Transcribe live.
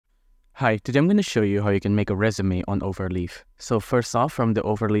Hi, today I'm going to show you how you can make a resume on Overleaf. So first off, from the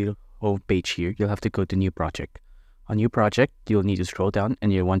Overleaf homepage here, you'll have to go to New Project. On New Project, you'll need to scroll down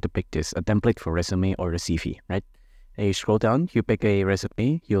and you want to pick this, a template for resume or a CV, right? And you scroll down, you pick a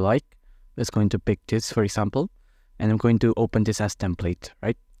resume you like. Let's going to pick this, for example, and I'm going to open this as template,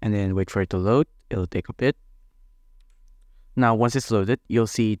 right? And then wait for it to load. It'll take a bit. Now, once it's loaded, you'll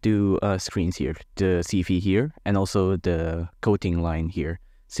see two screens here, the CV here, and also the coding line here.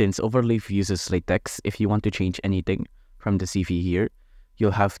 Since Overleaf uses latex, if you want to change anything from the CV here,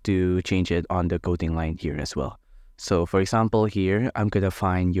 you'll have to change it on the coding line here as well. So for example, here, I'm going to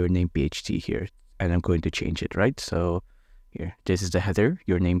find your name PhD here, and I'm going to change it, right? So here, this is the header,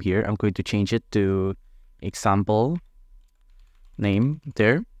 your name here. I'm going to change it to example name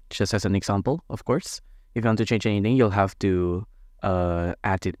there, just as an example, of course. If you want to change anything, you'll have to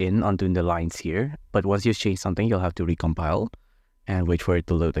add it in onto the lines here. But once you change something, you'll have to recompile and wait for it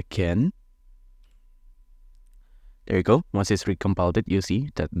to load again. There you go. Once it's recompiled, you see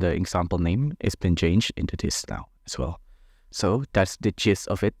that the example name has been changed into this now as well. So that's the gist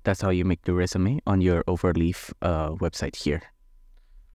of it. That's how you make the resume on your Overleaf website here.